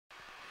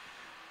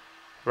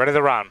Ready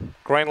to run.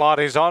 Green light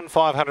is on,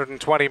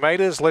 520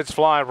 metres. Let's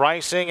Fly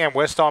racing, and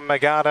West on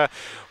Magada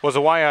was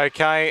away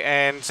okay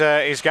and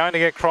is going to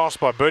get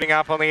crossed by booting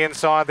up on the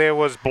inside. There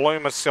was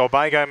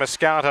Bago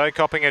Moscato.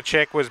 Copping a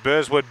check was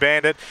Burswood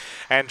Bandit,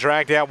 and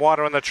dragged out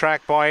wider on the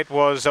track by it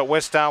was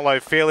Westdale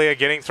Ophelia.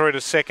 Getting through to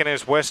second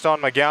is West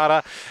on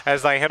Magada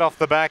as they head off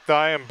the back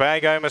though, and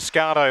Bago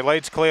Moscato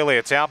leads clearly.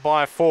 It's out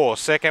by 4.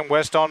 Second,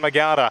 West on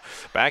Magada.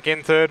 Back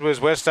in third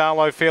was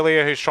Westdale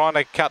Ophelia, who's trying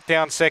to cut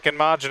down second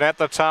margin. At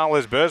the tail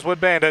is Burswood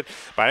Bandit,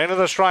 but into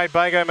the straight,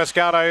 Bago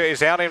Moscato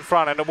is out in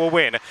front and it will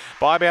win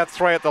by about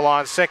 3 at the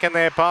line. Second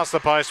there past the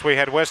post we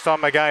had West on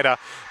Magada.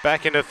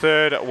 Back into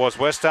third was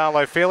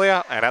Westdale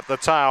Ophelia, and at the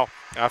tail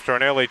after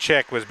an early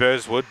check was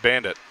Burswood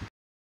Bandit.